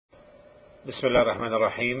بسم الله الرحمن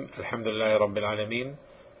الرحيم. الحمد لله رب العالمين،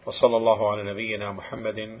 وصلى الله على نبينا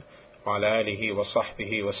محمد وعلى آله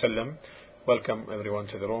وصحبه وسلم. Welcome everyone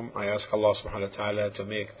to the room. I ask Allah subhanahu wa ta'ala to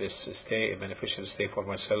make this stay a beneficial stay for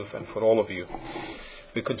myself and for all of you.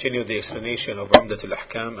 We continue the explanation of Umdatul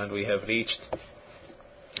Ahkam, and we have reached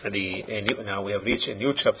a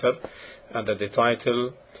new chapter under the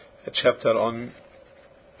title, a chapter on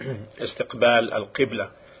Istiqbal al-Qibla,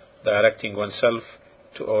 directing oneself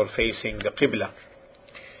to or facing the Qibla.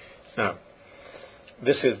 Now,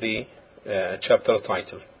 this is the chapter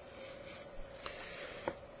title.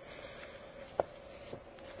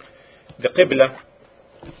 The Qibla,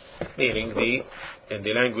 meaning in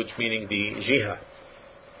the language meaning the Jiha,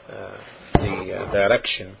 the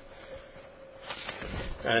direction,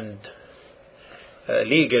 and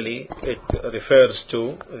legally it refers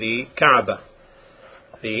to the Kaaba.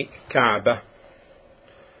 The Kaaba,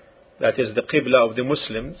 that is the Qibla of the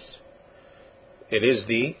Muslims. It is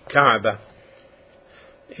the Kaaba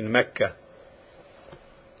in Mecca,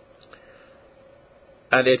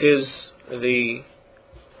 and it is the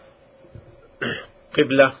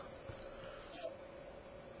Qibla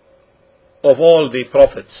of all the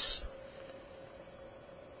prophets.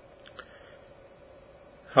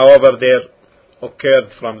 However, there occurred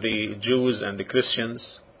from the Jews and the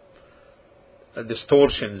Christians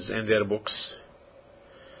distortions in their books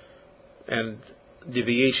and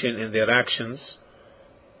deviation in their actions,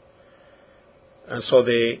 and so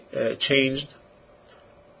they changed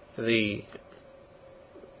the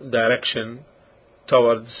direction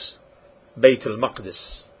towards Bayt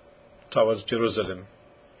al-Maqdis, towards Jerusalem,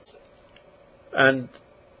 and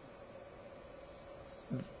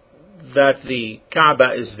that the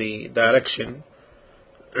Kaaba is the direction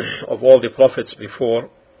of all the prophets before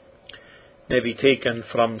may be taken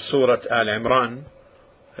from Surah Al-Imran,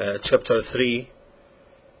 chapter 3,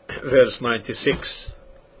 verse 96.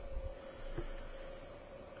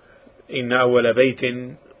 إن أول بيت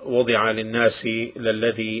وضع للناس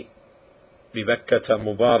للذي ببكة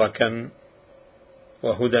مباركا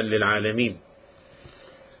وهدى للعالمين.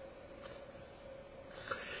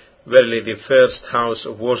 Verily, the first house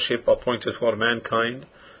of worship appointed for mankind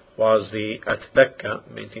was the at Mecca,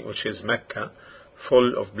 which is Mecca,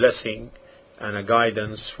 full of blessing and a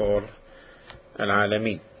guidance for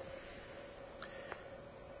Al-Alamin,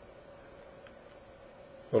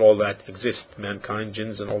 for all that exist, mankind,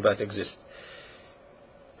 jinns, and all that exist.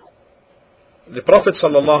 The Prophet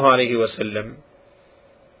sallallahu alaihi wasallam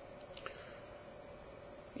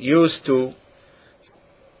used to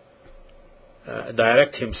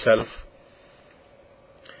direct himself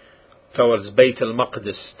towards Bayt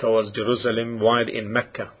al-Maqdis, towards Jerusalem, while in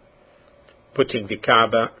Mecca, putting the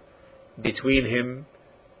Kaaba between him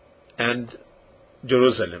and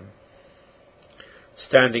Jerusalem,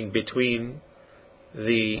 standing between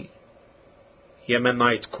the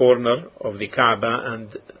Yemenite corner of the Kaaba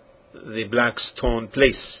and the black stone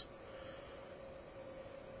place.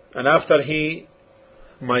 And after he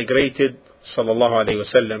migrated sallallahu alaihi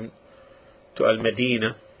wasallam to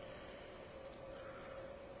Al-Madinah,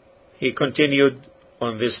 he continued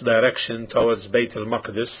on this direction towards Bayt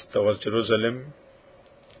al-Maqdis, towards Jerusalem,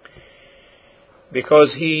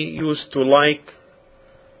 because he used to like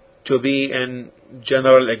to be in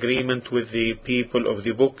general agreement with the people of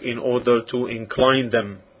the book in order to incline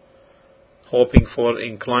them, hoping for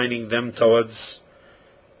inclining them towards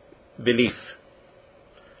belief.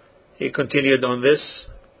 He continued on this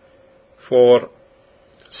for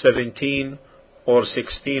 17 or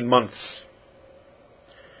 16 months,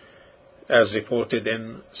 as reported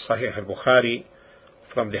in Sahih al-Bukhari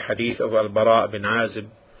from the hadith of Al-Bara bin Azib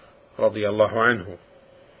radiyallahu anhu.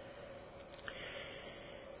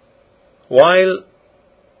 While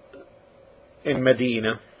in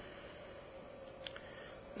Medina,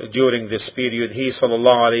 during this period, he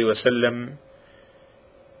sallallahu alayhi wasallam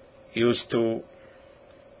used to,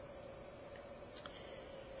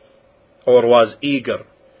 or was eager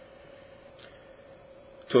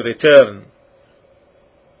to return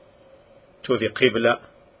to the Qibla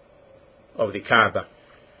of the Kaaba,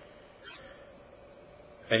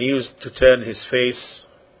 and he used to turn his face,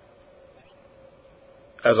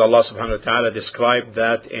 as Allah subhanahu wa ta'ala described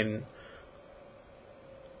that in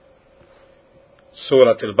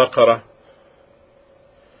Surah Al-Baqarah,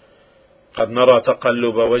 قد نرى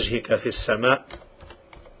تقلب وجهك في السماء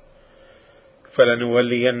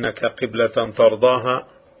فلنولينك قبلة ترضاها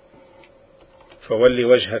فول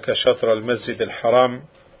وجهك شطر المسجد الحرام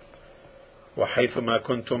وحيثما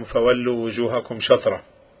كنتم فولوا وجوهكم شطره.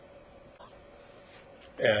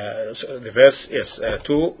 The verse is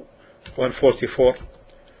 144.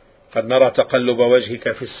 قد نرى تقلب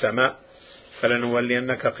وجهك في السماء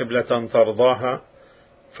فلنولينك قبلة ترضاها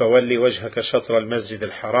فولي وجهك شطر المسجد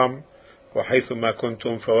الحرام وحيثما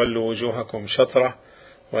كنتم فولوا وجوهكم شطره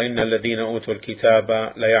وإن الذين أوتوا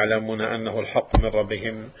الكتاب ليعلمون أنه الحق من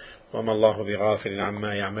ربهم وما الله بغافل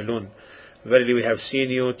عما يعملون. Verily we have seen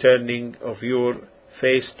you turning of your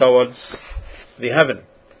face towards the heaven.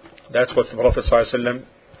 That's what the Prophet ﷺ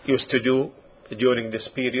used to do during this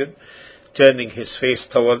period, turning his face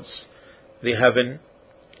towards the heaven,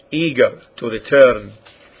 eager to return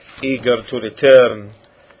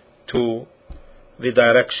to the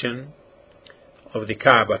direction of the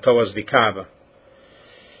Kaaba, towards the Kaaba.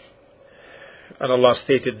 And Allah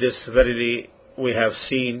stated this, verily we have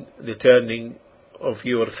seen the turning of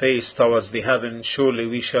your face towards the heaven, surely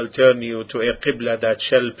we shall turn you to a Qibla that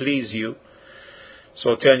shall please you.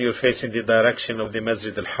 So turn your face in the direction of the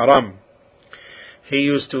Masjid al-Haram. He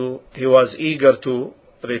was eager to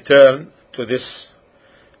return to this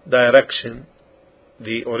direction,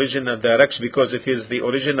 the original direction, because it is the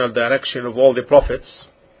original direction of all the prophets.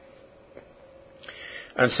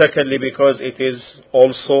 And secondly, because it is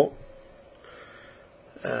also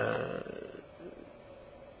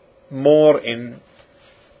more in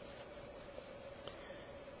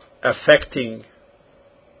affecting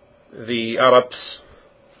the Arabs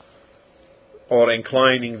or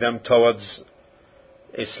inclining them towards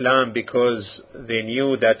Islam, because they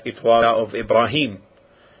knew that it was of Ibrahim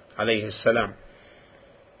alayhi salam,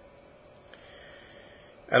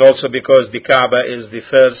 and also because the Kaaba is the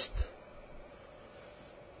first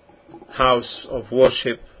house of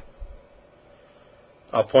worship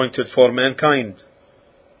appointed for mankind,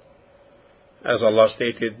 as Allah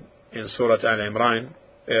stated in Surah Al-Imran.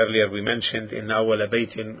 Earlier we mentioned, إن أول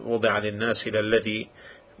بيت وضع للناس للذي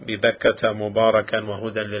ببكة مباركا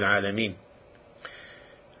وهدى للعالمين.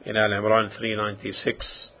 In Al-Imran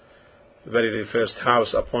 396, the very first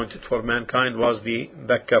house appointed for mankind was the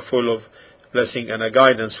Becca, full of blessing and a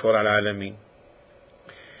guidance for Al-Alamin.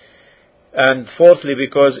 And fourthly,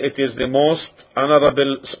 because it is the most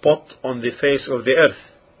honorable spot on the face of the earth.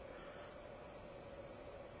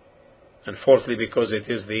 And fourthly, because it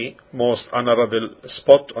is the most honorable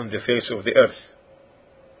spot on the face of the earth.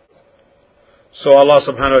 So Allah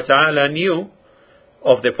subhanahu wa ta'ala knew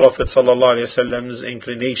of the Prophet sallallahu alaihi wasallam's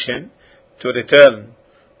inclination to return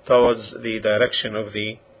towards the direction of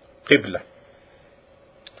the Qibla.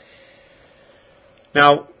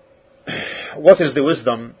 Now, what is the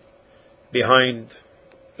wisdom behind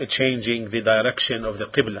changing the direction of the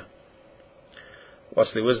Qibla?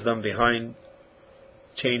 What's the wisdom behind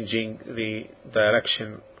changing the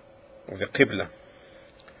direction of the Qibla?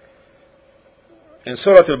 In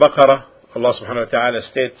Surah Al-Baqarah, Allah subhanahu wa ta'ala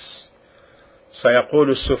states, سيقول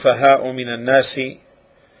السفهاء من الناس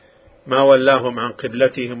ما ولاهم عن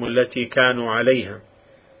قبلتهم التي كانوا عليها.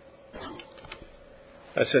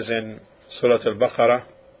 This is in Surah Al-Baqarah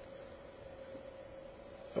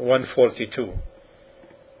 142.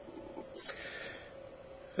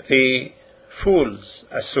 The fools,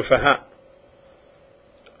 as-sufaha,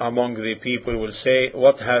 among the people will say,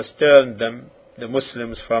 what has turned them, the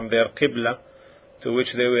Muslims, from their Qibla to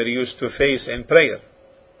which they were used to face in prayer?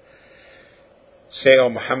 Say, O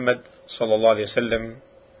Muhammad sallallahu alayhi wa sallam,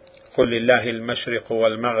 قل لله المشرق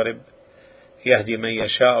والمغرب يهدي من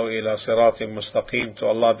يشاء إلى صراط مستقيم. To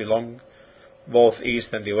Allah belong both east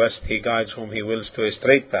and the west. He guides whom He wills to a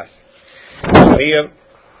straight path. So here,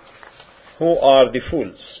 who are the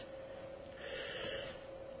fools?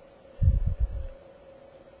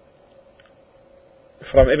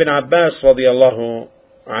 From Ibn Abbas radiallahu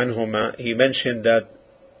anhuma, he mentioned that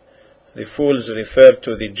the fools referred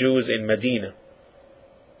to the Jews in Medina.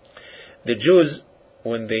 The Jews,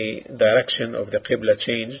 when the direction of the Qibla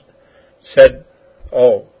changed, said,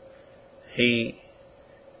 oh, he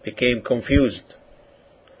became confused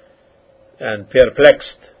and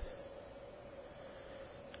perplexed.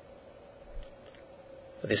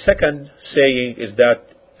 The second saying is that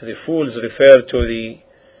the fools refer to the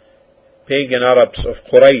pagan Arabs of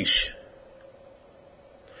Quraysh.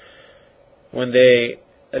 When they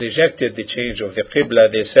rejected the change of the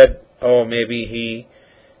Qibla, they said, oh, maybe he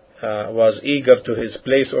was eager to his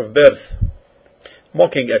place of birth,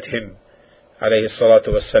 mocking at him, alayhi salatu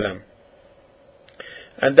wassalam,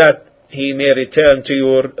 and that he may return to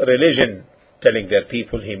your religion, telling their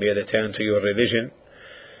people he may return to your religion.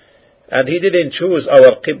 And he didn't choose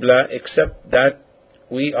our Qibla except that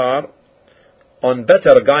we are on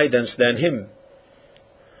better guidance than him.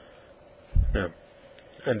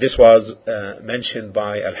 And this was mentioned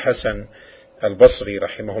by Al-Hasan Al-Basri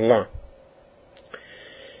rahimahullah.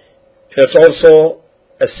 It's also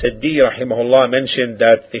As-Siddi rahimahullah mentioned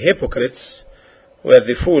that the hypocrites were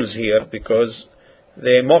the fools here because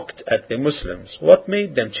they mocked at the Muslims. What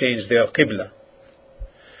made them change their Qibla?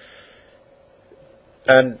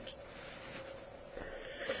 And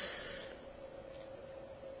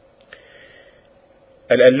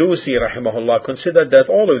Al-Alusi rahimahullah considered that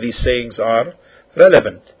all of these sayings are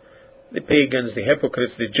relevant. The pagans, the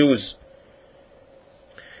hypocrites, the Jews,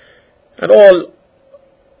 and all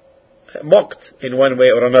mocked in one way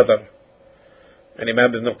or another. And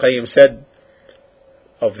Imam Ibn al-Qayyim said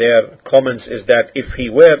of their comments is that if he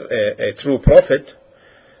were a true prophet,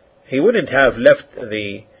 he wouldn't have left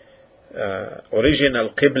the original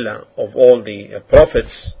Qibla of all the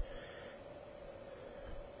prophets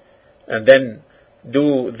and then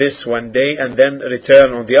do this one day and then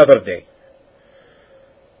return on the other day.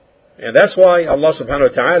 And that's why Allah subhanahu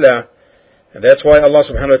wa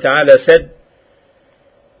ta'ala said,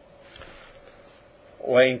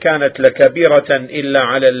 وَإِن كَانَتْ لَكَبِيرَةً إِلَّا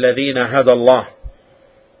عَلَى الَّذِينَ هَدَى اللَّهِ,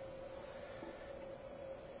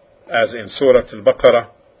 as in Surah Al-Baqarah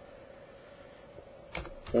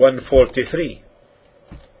 143,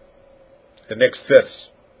 the next verse.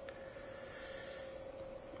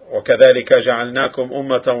 وَكَذَلِكَ جَعَلْنَاكُمْ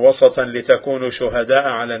أُمَّةً وَسَطًا لِتَكُونُوا شُهَدَاءَ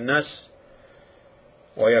عَلَى النَّاسِ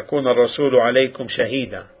وَيَكُونَ الرَّسُولُ عَلَيْكُمْ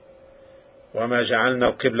شَهِيدًا وَمَا جَعَلْنَا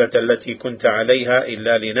الْقِبْلَةَ الَّتِي كُنْتَ عَلَيْهَا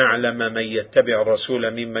إِلَّا لِنَعْلَمَ مَنْ يَتَّبِعُ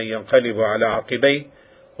الرَّسُولَ مِمَّنْ يَنْقَلِبُ عَلَى عَقِبَيْهِ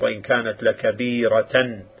وَإِنْ كَانَتْ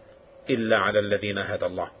لَكَبِيرَةً إِلَّا عَلَى الَّذِينَ هَدَى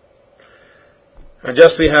اللَّهِ. And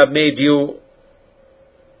just we have made you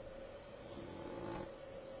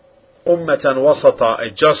ummatan wasata, a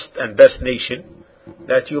just and best nation,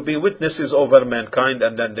 that you be witnesses over mankind,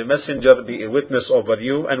 and then the messenger be a witness over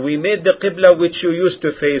you. And we made the Qibla which you used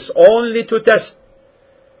to face only to test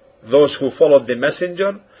those who followed the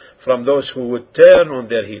messenger from those who would turn on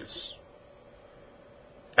their heels.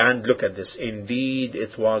 And look at this, indeed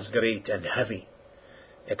it was great and heavy,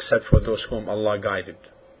 except for those whom Allah guided.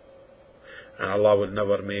 And Allah will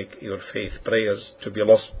never make your faith prayers to be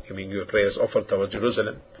lost, your prayers offered towards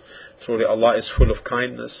Jerusalem. Truly Allah is full of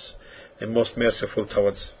kindness and most merciful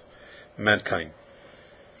towards mankind.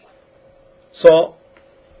 So,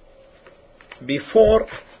 before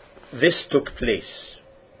this took place,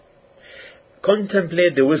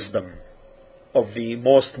 contemplate the wisdom of the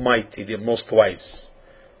Most Mighty, the Most Wise,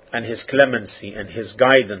 and His clemency and His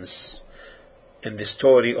guidance in the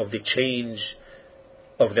story of the change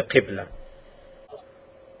of the Qibla.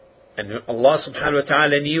 And Allah subhanahu wa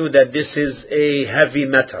ta'ala knew that this is a heavy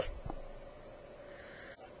matter.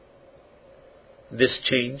 This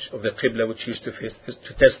change of the Qibla which used to face,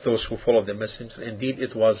 to test those who follow the messenger. Indeed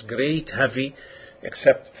it was great, heavy,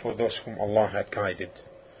 except for those whom Allah had guided.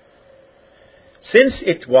 Since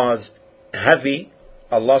it was heavy,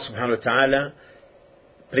 Allah subhanahu wa ta'ala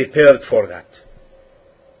prepared for that,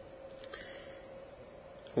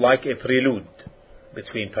 like a prelude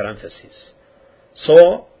between parentheses.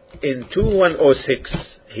 So in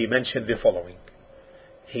 2106 he mentioned the following.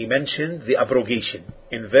 He mentioned the abrogation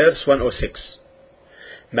in verse 106.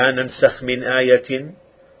 ما ننسخ من آية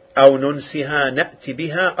أو ننسها نأتي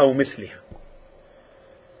بها أو مثلها.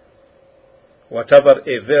 Whatever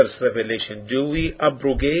a verse revelation, do we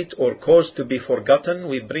abrogate or cause to be forgotten,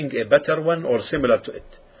 we bring a better one or similar to it.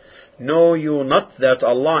 Know you not that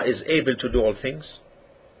Allah is able to do all things?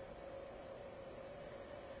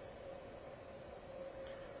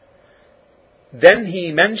 Then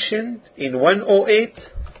he mentioned in 108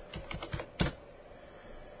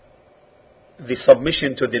 the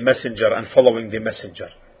submission to the messenger and following the messenger,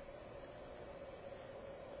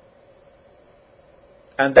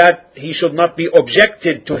 and that he should not be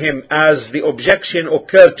objected to him as the objection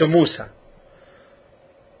occurred to Musa.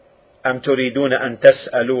 أم تريدون أن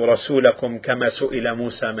تسألوا رسولكم كما سئل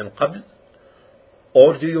موسى من قبل?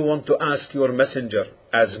 Or do you want to ask your messenger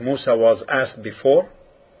as Musa was asked before?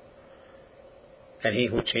 And he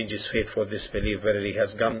who changes faith for disbelief verily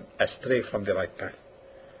has gone astray from the right path.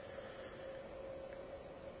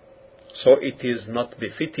 So it is not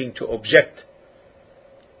befitting to object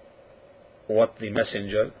what the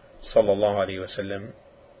messenger sallallahu alaihi wasallam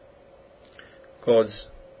goes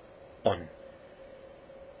on.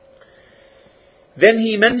 Then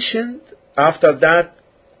he mentioned after that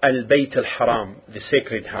Al-Bayt al-Haram, the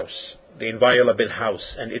sacred house, the inviolable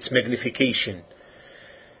house, and its magnification,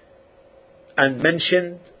 and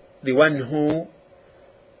mentioned the one who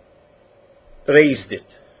raised it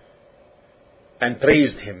and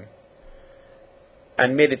praised him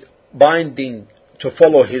and made it binding to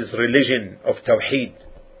follow his religion of Tawheed.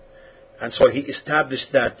 And so he established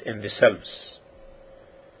that in themselves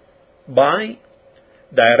by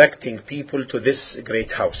directing people to this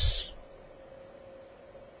great house.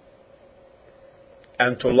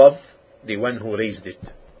 and to love the one who raised it,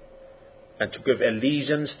 and to give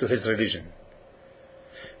allegiance to his religion.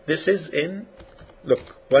 This is in,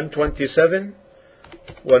 127,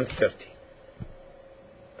 130.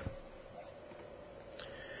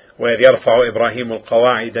 وإذ يرفع إبراهيم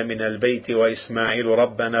القواعد من البيت وإسماعيل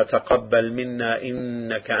ربنا تقبل منا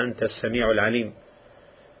إنك أنت السميع العليم.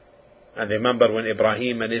 And remember when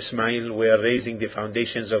Ibrahim and Ismail were raising the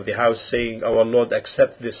foundations of the house, saying, Our Lord,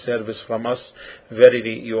 accept this service from us.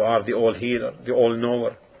 Verily, you are the all-hearer, the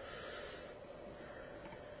all-knower.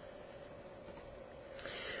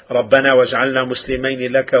 ربنا واجعلنا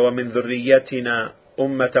مسلمين لك ومن ذريتنا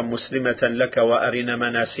أمة مسلمة لك وأرنا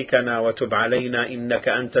مناسكنا وتب علينا إنك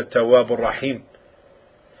أنت التواب الرحيم.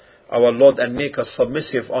 Our Lord, and make us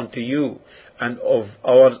submissive unto you, and of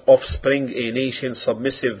our offspring a nation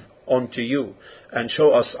submissive unto you, and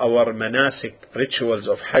show us our manasik, rituals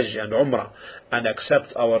of Hajj and Umrah, and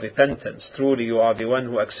accept our repentance. Truly you are the one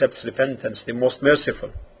who accepts repentance, the most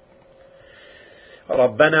merciful.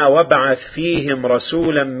 ربنا وابعث فيهم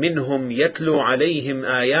رسولا منهم يتلو عليهم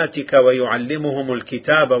آياتك ويعلمهم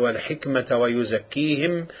الكتاب والحكمة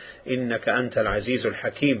ويزكيهم إنك أنت العزيز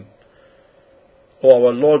الحكيم. O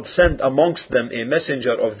our Lord, send amongst them a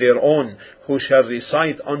messenger of their own, who shall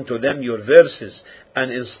recite unto them your verses,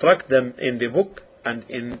 and instruct them in the book and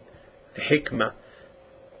in the hikmah.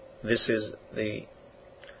 This is the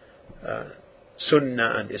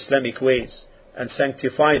sunnah and Islamic ways, and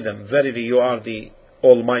sanctify them. Verily you are the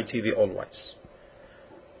Almighty, the All-Wise.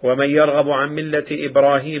 وَمَنْ يَرْغَبُ عَنْ مِلَّةِ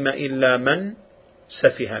إِبْرَاهِيمَ إِلَّا مَنْ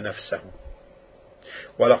سَفِهَ نَفْسَهُ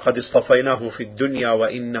وَلَقَدْ اصْطَفَيْنَاهُ فِي الدُّنْيَا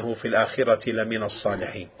وَإِنَّهُ فِي الْآخِرَةِ لَمِنَ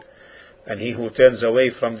الصَّالِحِينَ. And he who turns away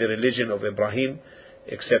from the religion of Ibrahim,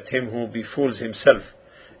 except him who befools himself,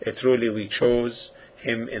 truly we chose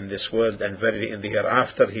him in this world, and verily in the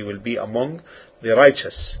hereafter he will be among the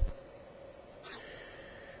righteous.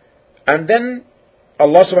 And then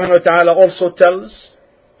Allah subhanahu wa ta'ala also tells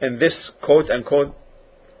in this quote unquote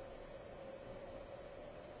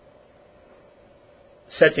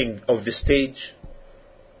setting of the stage,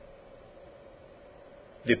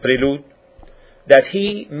 the prelude, that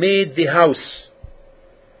he made the house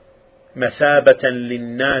مثابة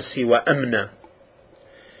للناس وأمنا,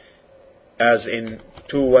 as in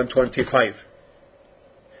 2:125,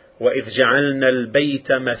 وإذ جعلنا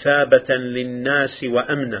البيت مثابة للناس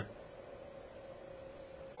وأمنا.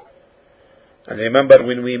 And remember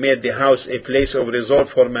when we made the house a place of resort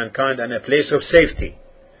for mankind and a place of safety.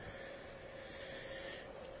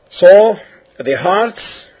 So the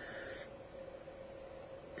hearts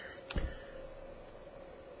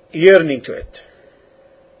yearning to it,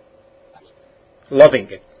 loving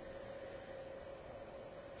it,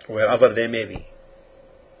 wherever they may be.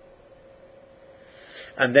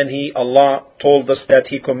 And then Allah told us that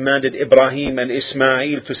He commanded Ibrahim and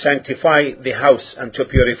Ismail to sanctify the house and to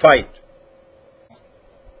purify it.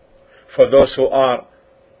 For those who are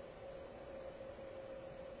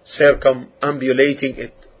circumambulating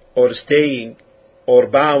it, or staying, or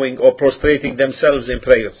bowing, or prostrating themselves in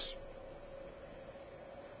prayers.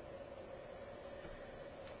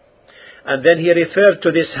 And then He referred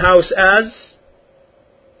to this house as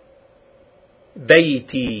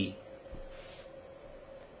Bayti,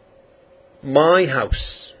 my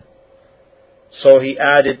house. So He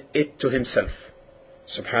added it to Himself,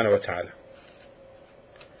 subhanahu wa ta'ala.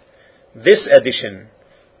 This addition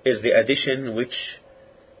is the addition which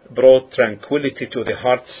brought tranquility to the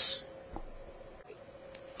hearts,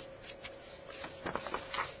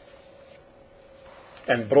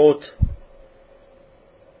 and brought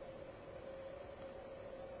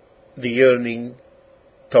the yearning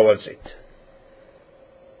towards it,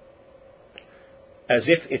 as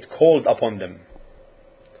if it called upon them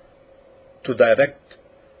to direct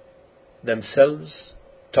themselves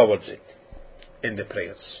towards it in the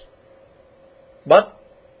prayers. But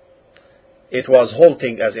it was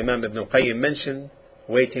halting, as Imam Ibn Qayyim mentioned,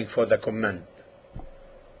 waiting for the command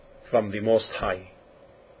from the Most High.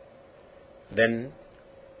 Then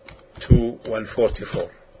 2:144,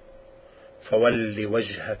 فَوَلِّ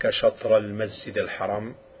وَجْهَكَ شَطْرَ الْمَسْجِدِ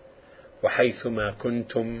الْحَرَامِ وَحَيْثُمَا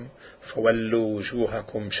كُنْتُمْ فَوَلُّوا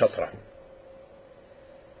وُجُوهَكُمْ شَطْرَهُ.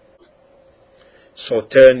 So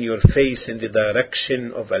turn your face in the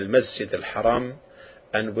direction of Al-Masjid Al-Haram,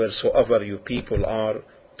 and wheresoever you people are,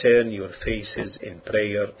 turn your faces in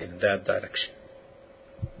prayer in that direction.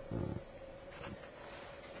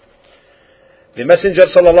 The Messenger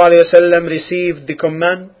ﷺ received the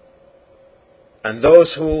command, and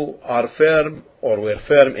those who are firm or were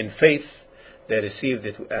firm in faith, they received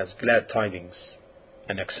it as glad tidings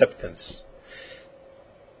and acceptance.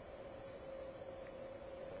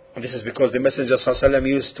 And this is because the Messenger ﷺ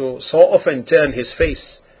used to so often turn his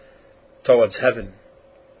face towards heaven.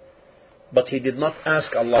 But he did not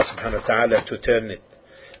ask Allah subhanahu wa ta'ala to turn it.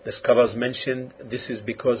 The scholars mentioned this is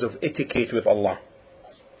because of etiquette with Allah,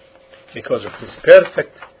 because of his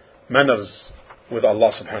perfect manners with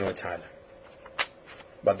Allah subhanahu wa ta'ala.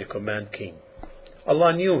 But the command came.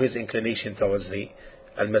 Allah knew his inclination towards the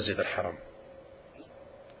Al-Masjid Al-Haram.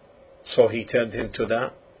 So he turned him to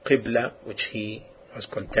the Qibla which he was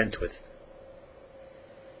content with.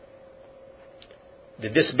 The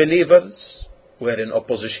disbelievers were in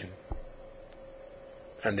opposition,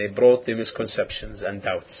 and they brought the misconceptions and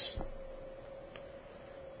doubts.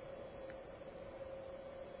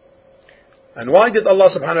 And why did Allah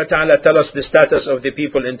subhanahu wa ta'ala tell us the status of the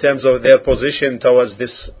people in terms of their position towards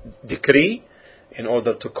this decree? In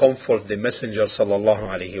order to comfort the Messenger sallallahu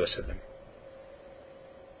alayhi wa sallam.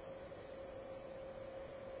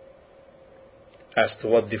 As to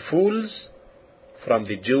what the fools from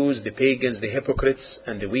the Jews, the pagans, the hypocrites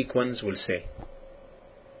and the weak ones will say.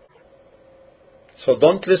 So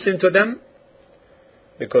don't listen to them,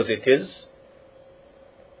 because it is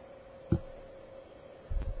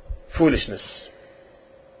foolishness.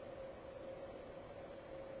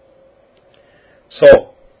 So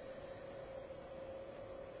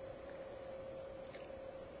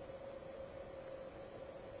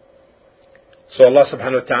Allah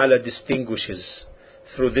subhanahu wa ta'ala distinguishes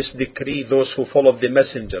through this decree those who follow the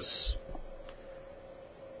messengers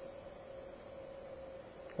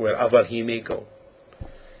wherever he may go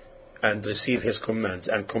and receive his commands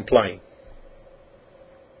and comply.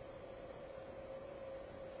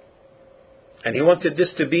 And he wanted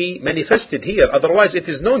this to be manifested here, otherwise it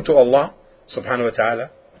is known to Allah subhanahu wa ta'ala,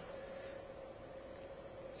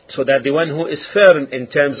 so that the one who is firm in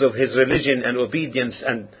terms of his religion and obedience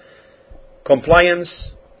and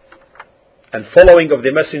compliance and following of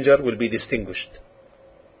the messenger will be distinguished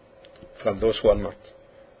from those who are not,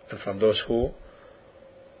 and from those who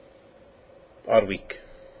are weak.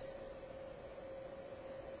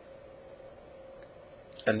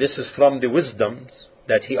 And this is from the wisdoms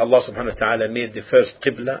that Allah subhanahu wa ta'ala made the first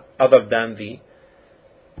qibla other than the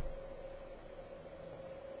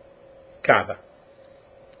Kaaba.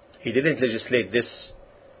 He didn't legislate this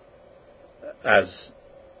as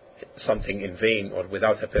something in vain or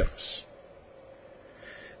without a purpose.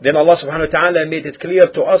 Then Allah subhanahu wa ta'ala made it clear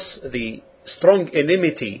to us the strong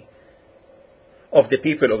enmity of the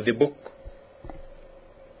people of the book,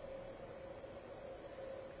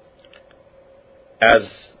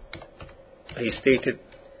 as he stated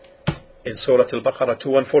in Surah Al-Baqarah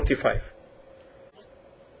 2:145.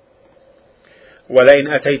 وَلَئِنْ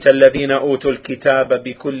أَتَيْتَ الَّذِينَ أُوتُوا الْكِتَابَ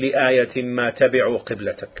بِكُلِّ آيَةٍ مَا تَبِعُوا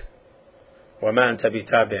قِبْلَتَكَ وما أنت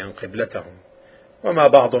بتابع قبلتهم وما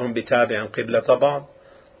بعضهم بتابع قبلة بعض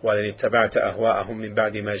ولن اتبعت أهواءهم من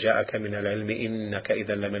بعد ما جاءك من العلم إنك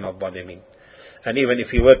إذا لمن الظالمين. And even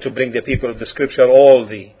if you were to bring the people of the scripture all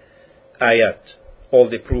the ayat, all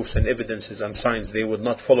the proofs and evidences and signs, they would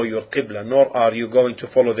not follow your qibla, nor are you going to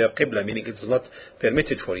follow their qibla, meaning it is not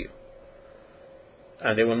permitted for you.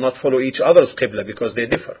 And they will not follow each other's qibla because they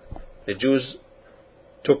differ. The Jews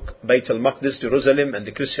took Bayt al-Maqdis, Jerusalem, and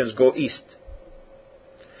the Christians go east.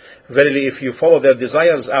 Verily, if you follow their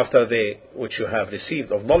desires after which you have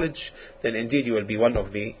received of knowledge, then indeed you will be one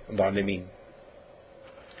of the Zalimin.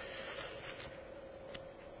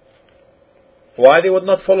 Why they would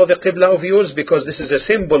not follow the Qibla of yours? Because this is a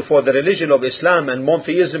symbol for the religion of Islam and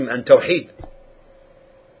monotheism and Tawheed.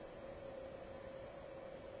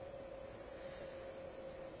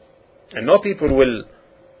 And no people will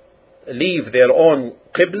leave their own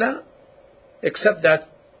Qibla except that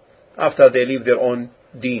after they leave their own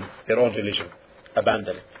deen, their own religion,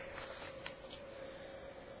 abandon it.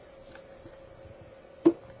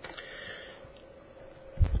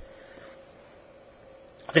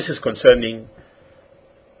 This is concerning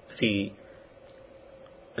the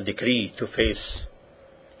decree to face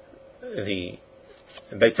the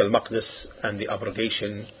Bayt al-Maqdis and the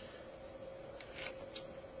abrogation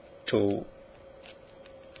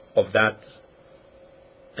of that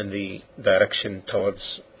in the direction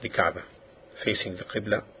towards the Kaaba, facing the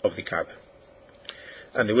Qibla of the Kaaba,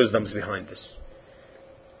 and the wisdoms behind this.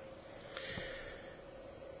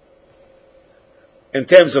 In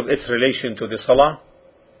terms of its relation to the Salah,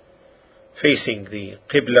 facing the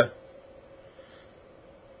Qibla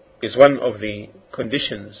is one of the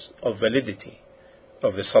conditions of validity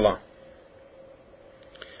of the Salah.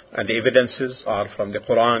 And the evidences are from the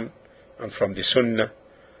Quran and from the Sunnah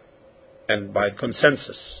and by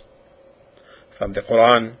consensus. From the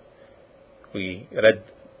Quran, we read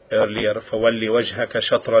earlier, فَوَلِّ وَجْهَكَ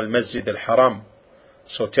شَطْرَ الْمَسْجِدِ الْحَرَامِ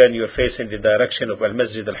So turn your face in the direction of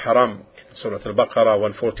Al-Masjid Al-Haram in Surah Al-Baqarah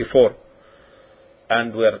 144.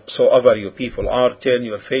 And wheresoever you people are, turn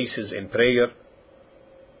your faces in prayer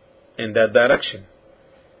in that direction.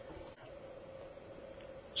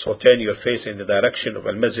 So turn your face in the direction of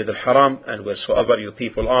Al-Masjid Al-Haram, and wheresoever you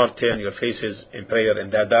people are, turn your faces in prayer in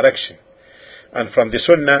that direction. And from the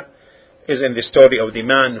Sunnah is in the story of the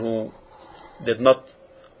man who did not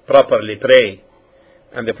properly pray,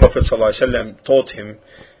 and the Prophet ﷺ taught him,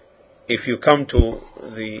 if you come to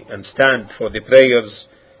and stand for the prayers,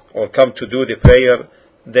 or come to do the prayer,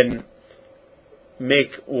 then make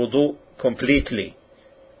wudu completely,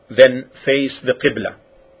 then face the Qibla.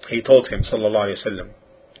 He taught him ﷺ.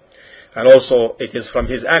 And also it is from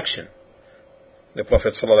his action. The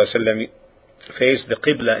Prophet ﷺ faced the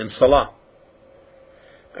Qibla in Salah.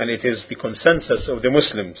 And it is the consensus of the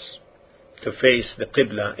Muslims to face the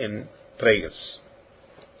Qibla in prayers.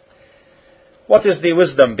 What is the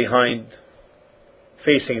wisdom behind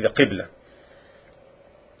facing the Qibla?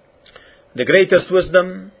 The greatest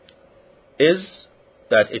wisdom is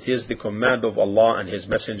that it is the command of Allah and His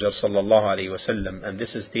Messenger sallallahu alaihi wasallam, and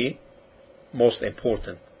this is the most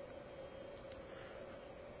important.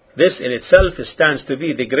 This in itself stands to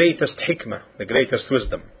be the greatest hikmah, the greatest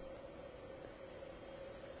wisdom.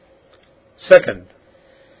 Second,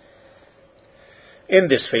 in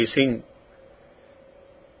this facing,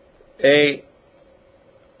 a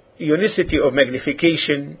unicity of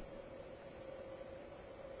magnification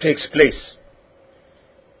takes place.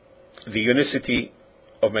 The unicity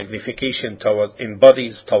of magnification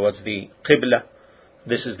embodies towards the Qibla.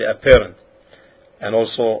 This is the apparent. And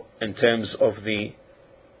also in terms of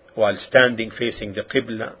while standing facing the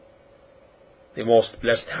Qibla, the most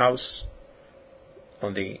blessed house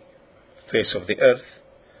on the face of the earth.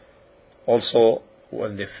 Also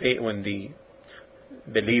when the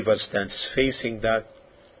believer stands facing that,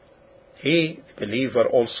 the believer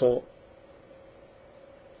also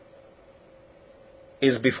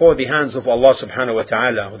is before the hands of Allah subhanahu wa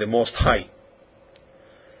ta'ala, the Most High.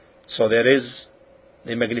 So there is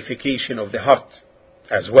the magnification of the heart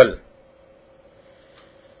as well.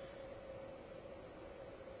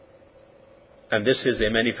 And this is a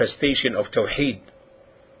manifestation of Tawheed,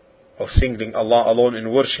 of singling Allah alone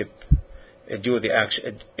in worship, in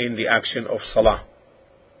the action of Salah.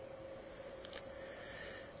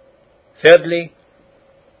 Thirdly,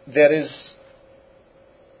 there is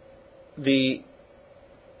the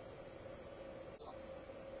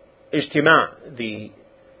ijtima', the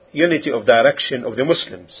unity of direction of the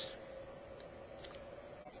Muslims.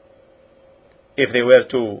 If they were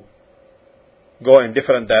to go in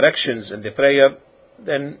different directions in the prayer,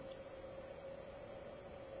 then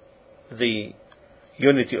the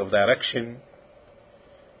unity of direction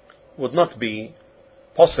would not be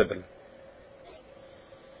possible.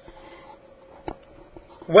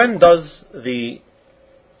 When does the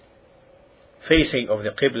facing of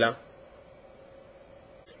the Qibla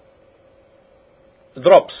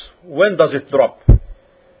drops? When does it drop?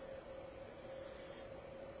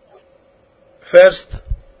 First,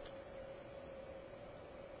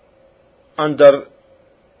 under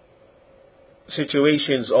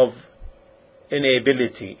situations of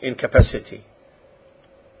inability, incapacity,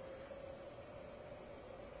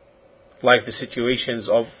 like the situations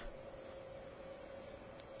of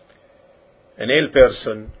an ill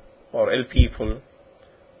person or ill people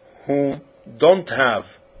who don't have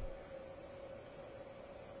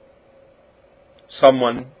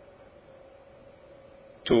someone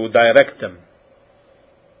to direct them,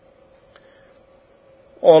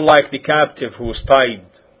 or like the captive who is tied,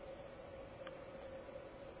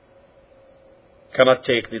 cannot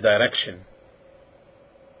take the direction,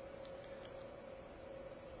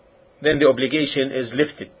 then the obligation is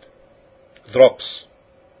lifted, drops.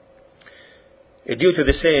 Due to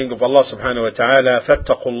the saying of Allah subhanahu wa ta'ala,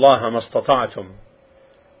 فَاتَّقُوا اللَّهَ مَا اسْتَطَعْتُمْ,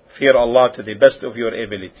 fear Allah to the best of your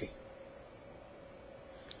ability.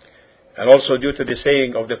 And also due to the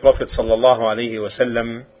saying of the Prophet sallallahu alaihi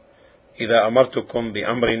wasallam, إِذَا أَمَرْتُكُمْ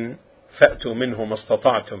بِأَمْرٍ فَأْتُوا مِنْهُ مَا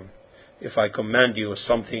اسْتَطَعْتُمْ, if I command you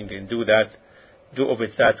something, then do of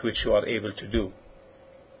it that which you are able to do.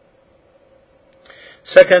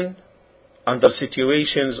 Second, under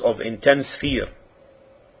situations of intense fear,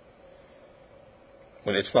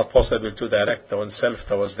 when it's not possible to direct oneself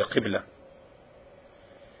towards the Qibla,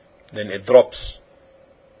 then it drops.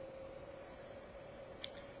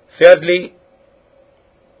 Thirdly,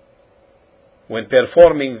 when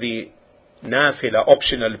performing the nafila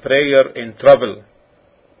optional prayer in travel,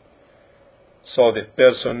 so the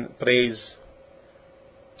person prays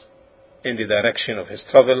in the direction of his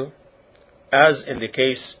travel, as in the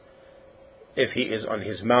case if he is on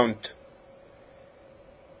his mount.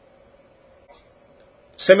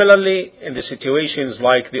 Similarly, in the situations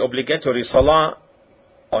like the obligatory salah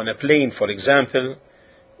on a plane, for example,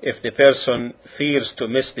 if the person fears to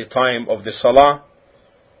miss the time of the salah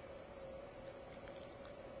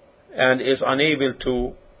and is unable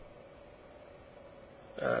to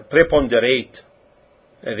preponderate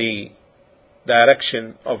the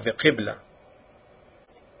direction of the Qibla.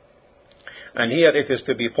 And here it is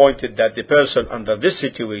to be pointed that the person under this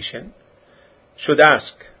situation should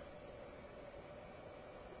ask.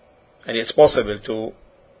 And it's possible to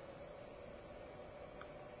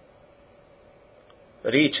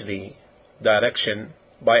reach the direction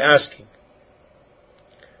by asking.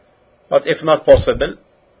 But if not possible,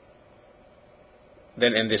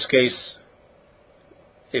 then in this case,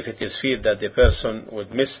 if it is feared that the person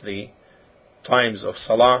would miss the times of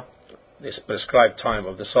Salah, this prescribed time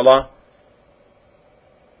of the Salah,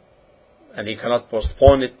 and he cannot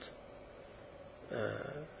postpone it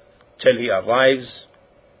till he arrives,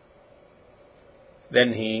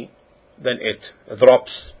 then it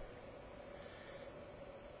drops.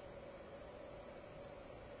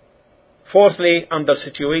 Fourthly, under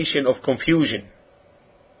situation of confusion,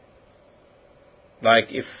 like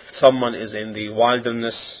if someone is in the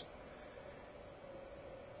wilderness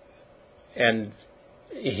and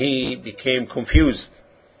he became confused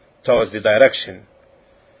towards the direction,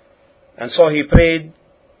 and so he prayed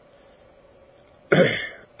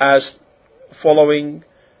as following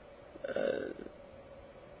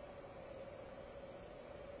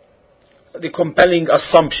the compelling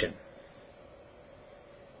assumption.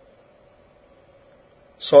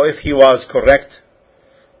 So if he was correct,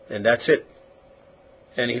 then that's it.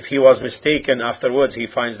 And if he was mistaken afterwards, he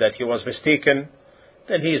finds that he was mistaken,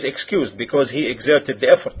 then he is excused because he exerted the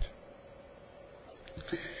effort.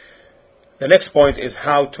 The next point is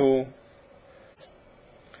how to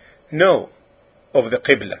know of the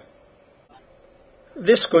Qibla.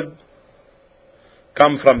 This could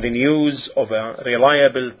come from the news of a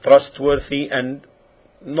reliable, trustworthy and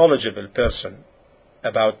knowledgeable person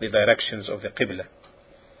about the directions of the Qibla.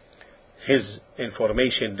 His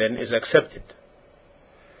information then is accepted.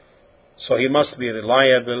 So he must be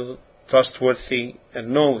reliable, trustworthy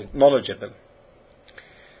and knowledgeable.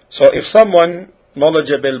 So if someone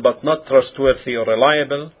knowledgeable but not trustworthy or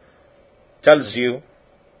reliable tells you,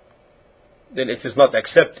 then it is not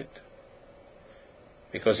accepted,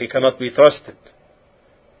 because he cannot be trusted.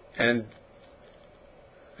 And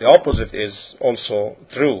the opposite is also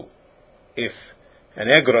true. If an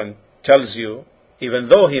ignorant tells you, even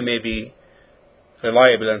though he may be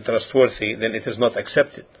reliable and trustworthy, then it is not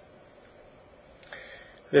accepted.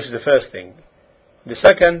 This is the first thing. The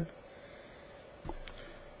second,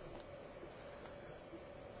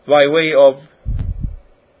 by way of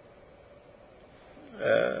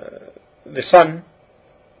the sun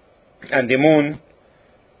and the moon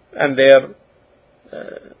and their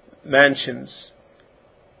mansions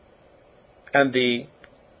and the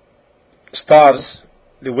stars,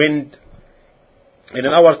 the wind, and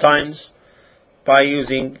in our times by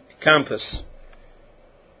using compass,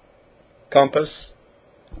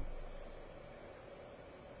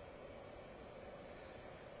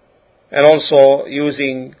 and also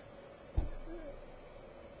using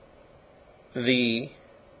the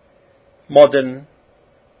modern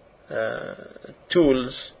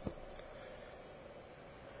tools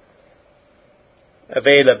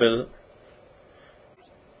available,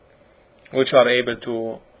 which are able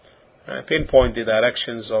to pinpoint the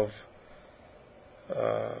directions of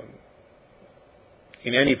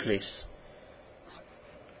in any place.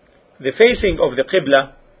 The facing of the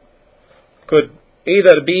Qibla could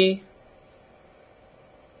either be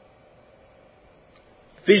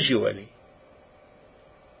visually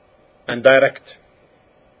and direct.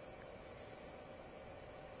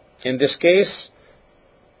 In this case,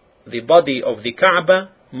 the body of the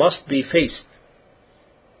Kaaba must be faced.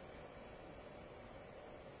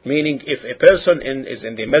 Meaning, if a person is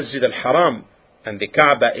in the Masjid al-Haram and the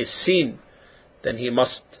Kaaba is seen, then he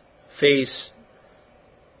must face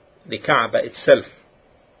the Kaaba itself.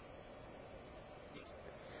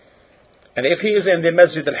 And if he is in the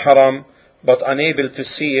Masjid al-Haram but unable to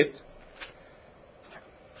see it,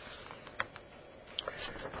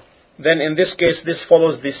 then in this case this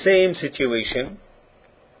follows the same situation.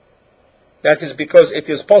 That is because it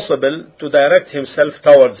is possible to direct himself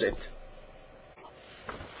towards it.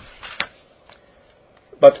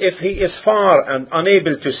 But if he is far and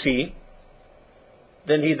unable to see,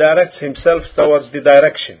 then he directs himself towards the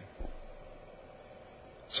direction.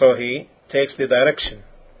 So he takes the direction.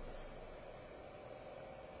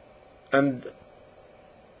 And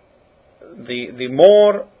the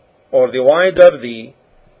more or the wider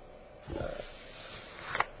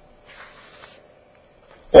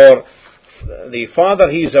or the farther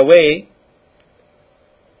he is away,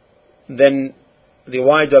 then the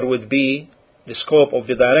wider would be the scope of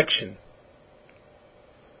the direction,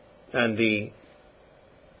 and the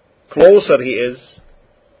closer he is,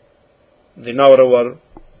 the narrower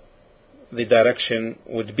the direction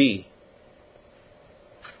would be.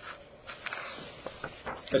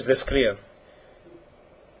 Is this clear?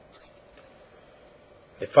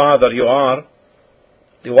 The farther you are,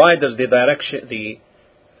 the wider the direction,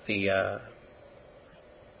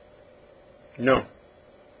 no.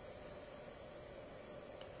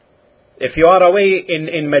 If you are away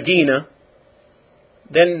in Medina,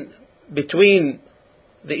 then between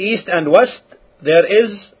the east and west there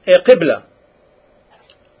is a Qibla.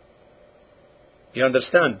 You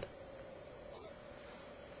understand?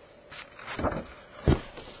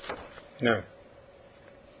 No.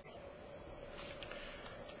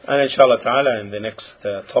 And inshallah ta'ala, in the next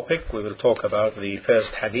topic we will talk about the first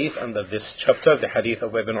hadith under this chapter, the hadith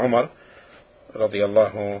of Ibn Umar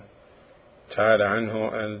radiyallahu ta'ala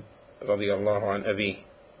anhu and radiyallahu an abi.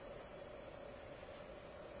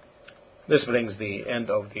 This brings the end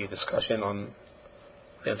of the discussion on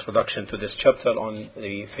the introduction to this chapter on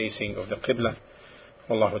the facing of the Qibla.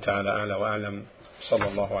 Wallahu ta'ala a'la wa a'lam.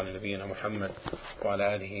 Sallallahu ala nabiyyina Muhammad wa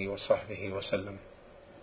ala alihi wa sahbihi wa sallam.